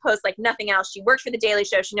 She knows post like nothing else. She worked for the Daily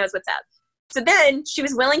Show. She knows what's up. So then she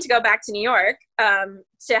was willing to go back to New York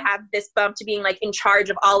to have this bump to being like in charge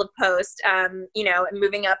of all of post, you know, and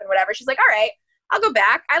moving up and whatever. She's like, all right, I'll go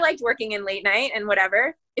back. I liked working in late night and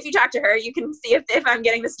whatever. If you talk to her, you can see if I'm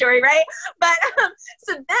getting the story right. But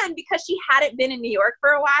so then because she hadn't been in New York for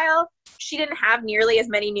a while, she didn't have nearly as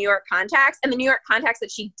many New York contacts. And the New York contacts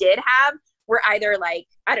that she did have were either like,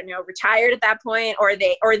 I don't know, retired at that point, or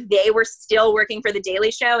they were still working for the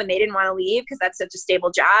Daily Show and they didn't want to leave because that's such a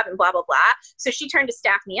stable job and blah, blah, blah. So she turned to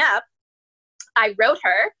Staff Me Up. I wrote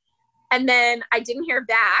her, and then I didn't hear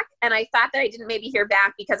back. And I thought that I didn't maybe hear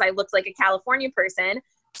back because I looked like a California person.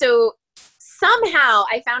 So somehow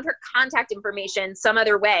I found her contact information some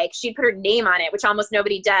other way. She'd put her name on it, which almost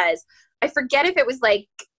nobody does. I forget if it was like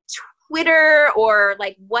Twitter or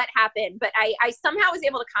like what happened, but I somehow was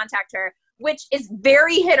able to contact her, which is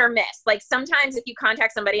very hit or miss. Like sometimes if you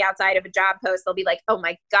contact somebody outside of a job post, they'll be like, oh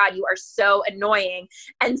my God, you are so annoying.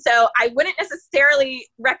 And so I wouldn't necessarily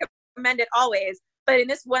recommend it always, But in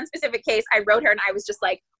this one specific case, I wrote her and I was just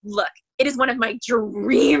like, look, it is one of my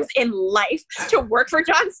dreams in life to work for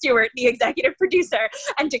Jon Stewart, the executive producer,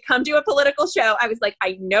 and to come to a political show. I was like,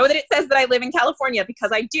 I know that it says that I live in California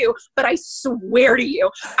because I do, but I swear to you,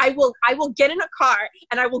 I will get in a car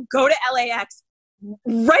and I will go to LAX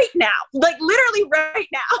right now, like literally right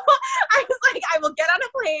now. I was like, I will get on a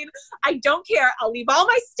plane. I don't care. I'll leave all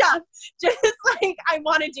my stuff. Just like, I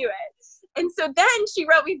want to do it. And so then she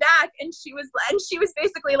wrote me back and she was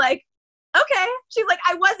basically like, okay. She's like,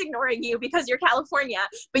 I was ignoring you because you're California,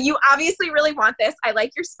 but you obviously really want this. I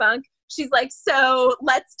like your spunk. She's like, so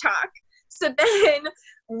let's talk. So then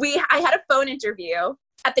I had a phone interview.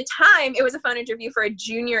 At the time, it was a phone interview for a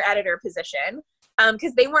junior editor position.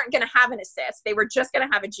 Because they weren't going to have an assist. They were just going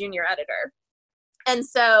to have a junior editor. And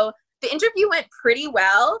so the interview went pretty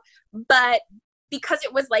well, but because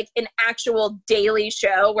it was like an actual daily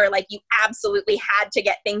show where like you absolutely had to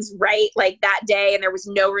get things right like that day and there was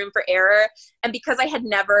no room for error. And because I had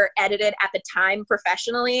never edited at the time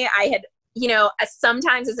professionally, I had,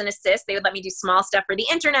 sometimes as an assist, they would let me do small stuff for the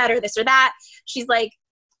internet or this or that. She's like,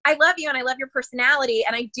 I love you and I love your personality.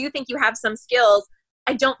 And I do think you have some skills.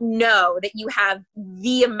 I don't know that you have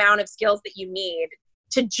the amount of skills that you need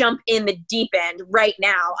to jump in the deep end right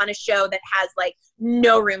now on a show that has like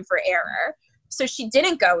no room for error. So she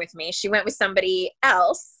didn't go with me. She went with somebody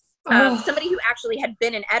else, somebody who actually had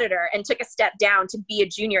been an editor and took a step down to be a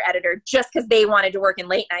junior editor just because they wanted to work in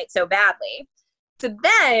late night so badly. So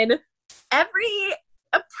then every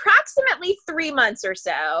approximately 3 months or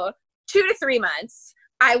so, 2 to 3 months,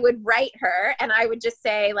 I would write her and I would just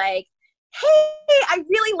say like, hey, I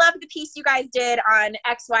really loved the piece you guys did on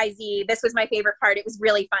XYZ. This was my favorite part. It was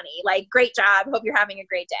really funny. Like, great job. Hope you're having a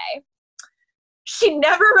great day. She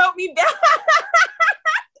never wrote me back.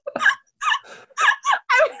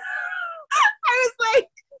 I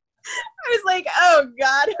was like, oh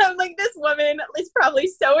God. I'm like, this woman is probably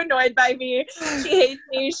so annoyed by me. She hates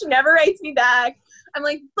me. She never writes me back. I'm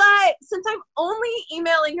like, but since I'm only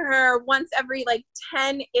emailing her once every like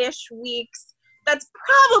 10-ish weeks, that's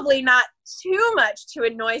probably not too much to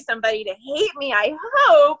annoy somebody to hate me, I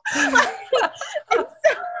hope. And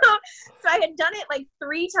so I had done it like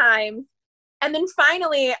 3 times. And then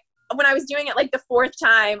finally, when I was doing it like the 4th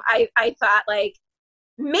time, I thought like,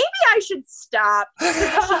 maybe I should stop. If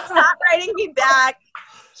she stopped writing me back,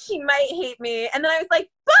 she might hate me. And then I was like,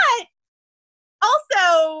 but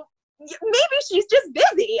also, maybe she's just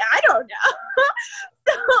busy. I don't know.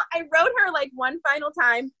 So I wrote her like one final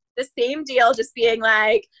time, the same deal, just being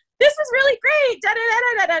like, this was really great, da da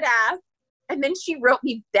da da da da. And then she wrote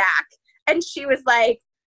me back and she was like,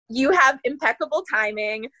 you have impeccable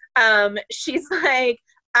timing. She's like,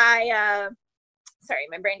 sorry,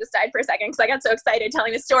 my brain just died for a second because I got so excited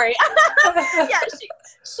telling the story. Yeah,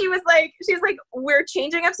 she was like, we're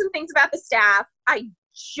changing up some things about the staff. I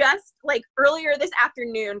just like earlier this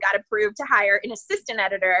afternoon got approved to hire an assistant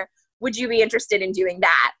editor. Would you be interested in doing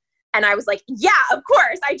that? And I was like, yeah, of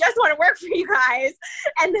course. I just want to work for you guys.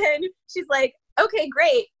 And then she's like, okay,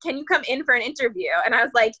 great. Can you come in for an interview? And I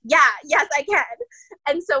was like, yeah, yes, I can.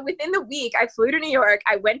 And so within the week, I flew to New York.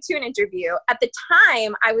 I went to an interview. At the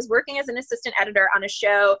time, I was working as an assistant editor on a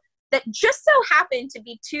show that just so happened to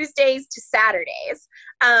be Tuesdays to Saturdays.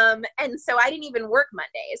 And so I didn't even work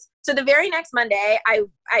Mondays. So the very next Monday, I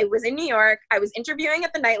was in New York. I was interviewing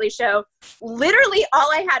at the nightly show. Literally all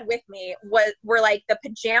I had with me were like the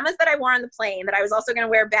pajamas that I wore on the plane that I was also going to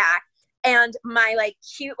wear back and my like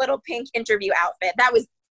cute little pink interview outfit. That was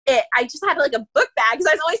it. I just had like a book bag because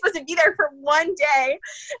I was only supposed to be there for one day.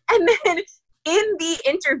 And then in the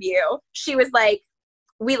interview, she was like,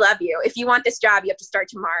 we love you. If you want this job, you have to start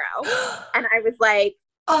tomorrow. And I was like,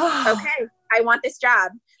 okay, I want this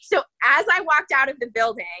job. So as I walked out of the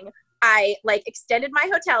building, I like extended my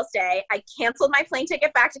hotel stay. I canceled my plane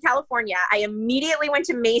ticket back to California. I immediately went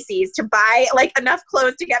to Macy's to buy like enough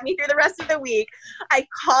clothes to get me through the rest of the week. I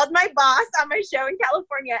called my boss on my show in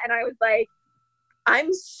California and I was like,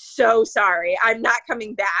 I'm so sorry. I'm not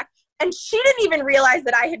coming back. And she didn't even realize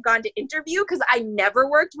that I had gone to interview because I never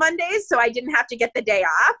worked Mondays, so I didn't have to get the day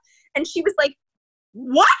off. And she was like,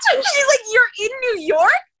 what? And she's like, you're in New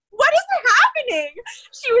York? What is happening?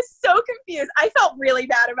 She was so confused. I felt really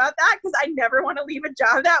bad about that because I never want to leave a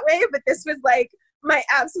job that way, but this was like my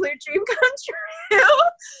absolute dream come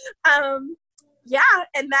true. Yeah,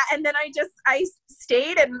 and then I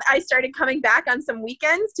stayed and I started coming back on some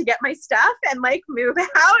weekends to get my stuff and like move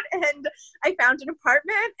out, and I found an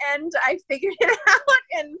apartment and I figured it out,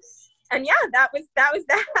 and yeah, that was that.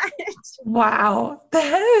 Wow,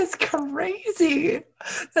 that is crazy.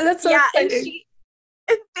 That's so exciting.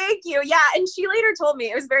 Thank you. Yeah. And she later told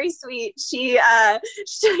me, it was very sweet. She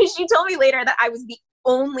told me later that I was the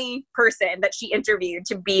only person that she interviewed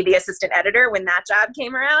to be the assistant editor when that job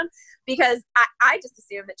came around, because I just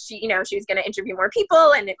assumed that she, she was going to interview more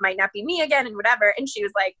people and it might not be me again and whatever. And she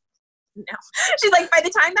was like, no. She's like, by the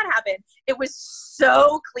time that happened, it was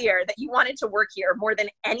so clear that you wanted to work here more than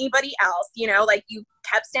anybody else. Like you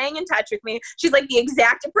kept staying in touch with me. She's like, the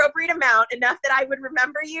exact appropriate amount, enough that I would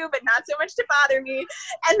remember you, but not so much to bother me.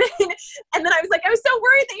 And then I was like, I was so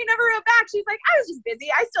worried that you never wrote back. She's like, I was just busy.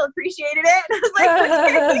 I still appreciated it. And I was like,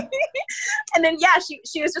 okay. And then, yeah,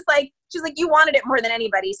 she was just like, she's like, you wanted it more than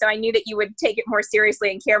anybody. So I knew that you would take it more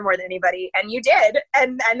seriously and care more than anybody. And you did.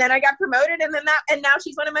 And then I got promoted and now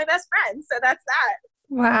she's one of my best friends. So that's that.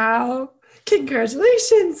 Wow.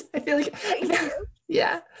 Congratulations. I feel like,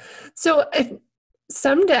 yeah. So if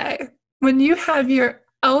someday when you have your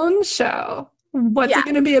own show, what's it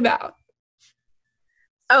going to be about?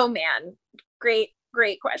 Oh man. Great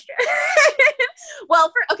question.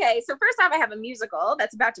 Well, so first off, I have a musical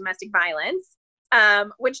that's about domestic violence.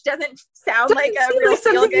 Which doesn't sound like a real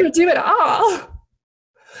something you would do at all.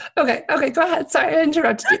 Okay, go ahead. Sorry, I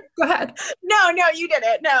interrupted you. Go ahead. No, you did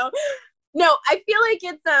it. No, I feel like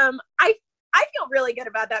it's I feel really good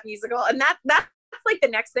about that musical, and that's like the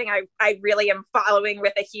next thing I really am following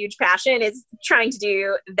with a huge passion, is trying to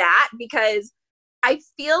do that, because I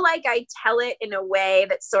feel like I tell it in a way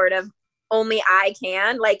that sort of only I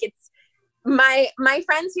can. Like, it's my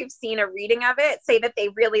friends who've seen a reading of it say that they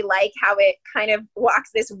really like how it kind of walks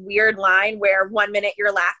this weird line where 1 minute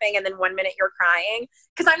you're laughing and then 1 minute you're crying.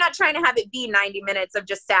 Because I'm not trying to have it be 90 minutes of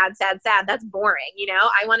just sad. That's boring.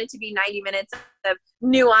 I want it to be 90 minutes of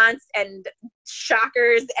nuance and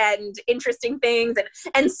shockers and interesting things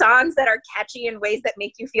and songs that are catchy in ways that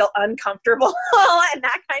make you feel uncomfortable and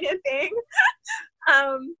that kind of thing.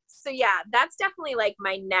 So yeah, that's definitely like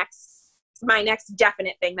my next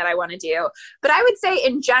definite thing that I want to do. But I would say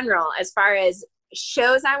in general, as far as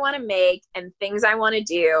shows I want to make and things I want to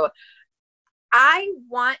do, I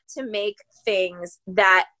want to make things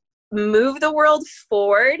that move the world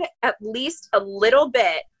forward at least a little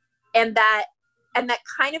bit, and that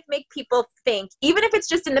kind of make people think, even if it's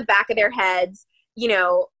just in the back of their heads,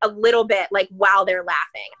 a little bit, like while they're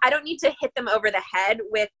laughing. I don't need to hit them over the head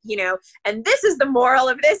with, and this is the moral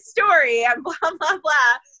of this story and blah, blah,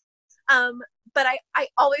 blah. But I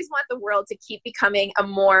always want the world to keep becoming a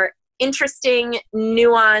more interesting,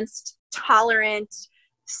 nuanced, tolerant,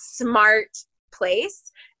 smart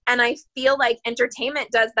place. And I feel like entertainment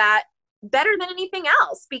does that better than anything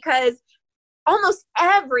else, because almost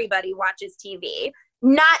everybody watches TV.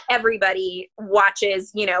 Not everybody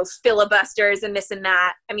watches, filibusters and this and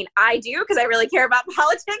that. I mean, I do, because I really care about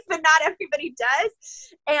politics, but not everybody does.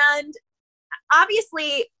 And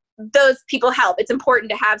obviously, those people help. It's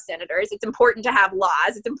important to have senators. It's important to have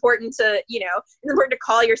laws. It's important to, it's important to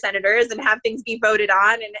call your senators and have things be voted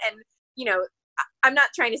on. And I'm not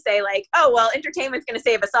trying to say like, oh, well, entertainment's going to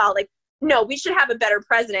save us all. Like, no, we should have a better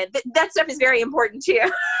president. That stuff is very important too.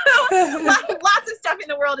 Lots of stuff in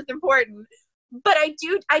the world is important. But I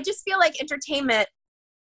just feel like entertainment,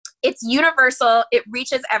 it's universal. It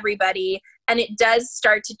reaches everybody, and it does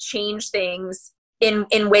start to change things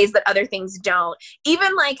in ways that other things don't.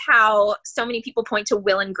 Even like how so many people point to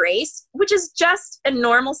Will and Grace, which is just a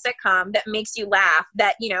normal sitcom that makes you laugh,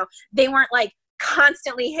 that, they weren't like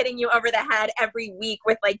constantly hitting you over the head every week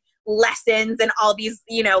with like lessons and all these,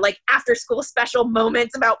 like after school special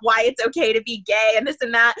moments about why it's okay to be gay and this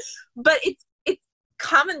and that. But it's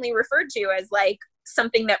commonly referred to as like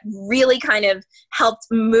something that really kind of helped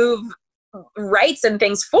move rights and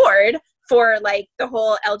things forward for like the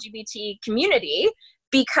whole LGBT community,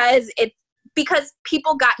 because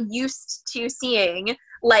people got used to seeing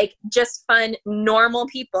like just fun, normal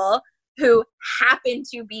people who happen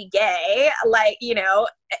to be gay. Like,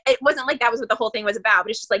 it wasn't like that was what the whole thing was about,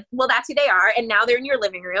 but it's just like, well, that's who they are. And now they're in your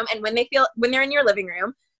living room. And when they're in your living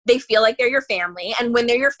room, they feel like they're your family. And when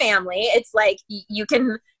they're your family, it's like you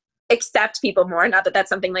can accept people more. Not that that's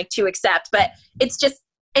something like to accept, but it's just,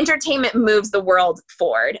 entertainment moves the world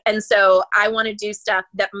forward. And so I want to do stuff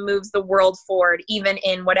that moves the world forward, even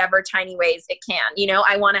in whatever tiny ways it can.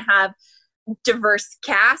 I want to have diverse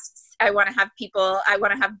casts. I want to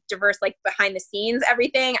have diverse, like behind the scenes,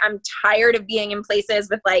 everything. I'm tired of being in places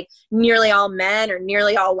with like nearly all men or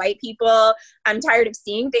nearly all white people. I'm tired of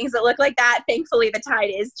seeing things that look like that. Thankfully, the tide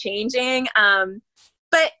is changing.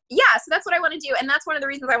 But yeah, so that's what I want to do. And that's one of the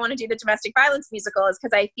reasons I want to do the domestic violence musical, is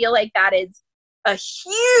because I feel like that is a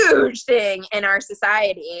huge thing in our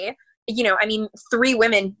society. 3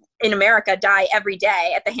 women in America die every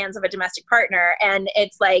day at the hands of a domestic partner. And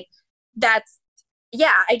it's like, that's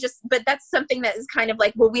yeah, but that's something that is kind of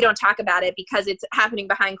like, well, we don't talk about it because it's happening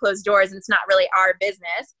behind closed doors and it's not really our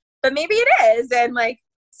business, but maybe it is. And like,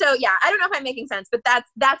 so yeah, I don't know if I'm making sense, but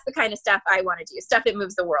that's the kind of stuff I want to do, stuff that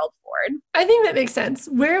moves the world forward. I think that makes sense.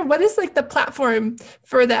 What is like the platform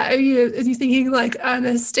for that? Are you thinking like on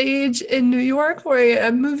a stage in New York or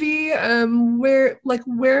a movie? Where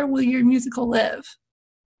will your musical live?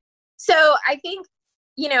 So I think,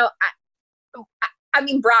 I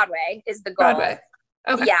mean, Broadway is the goal. Broadway.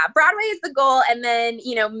 Okay. Yeah, Broadway is the goal. And then,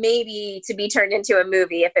 maybe to be turned into a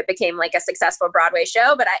movie if it became like a successful Broadway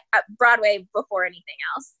show, but Broadway before anything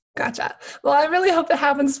else. Gotcha. Well, I really hope that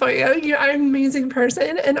happens for you. You are an amazing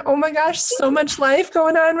person. And oh my gosh, so much life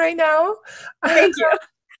going on right now. Thank you. Thank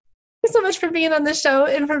you so much for being on the show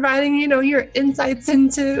and providing, your insights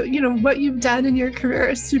into, what you've done in your career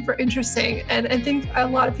is super interesting. And I think a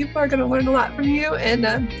lot of people are going to learn a lot from you. And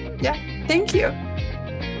thank you.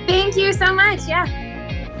 Thank you so much. Yeah.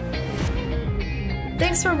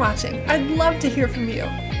 Thanks for watching. I'd love to hear from you.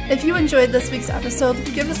 If you enjoyed this week's episode,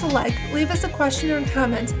 give us a like, leave us a question or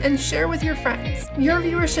comment, and share with your friends. Your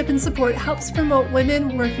viewership and support helps promote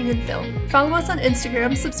women working in film. Follow us on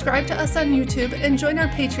Instagram, subscribe to us on YouTube, and join our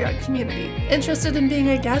Patreon community. Interested in being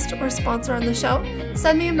a guest or sponsor on the show?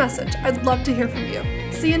 Send me a message. I'd love to hear from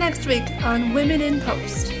you. See you next week on Women in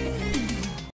Post.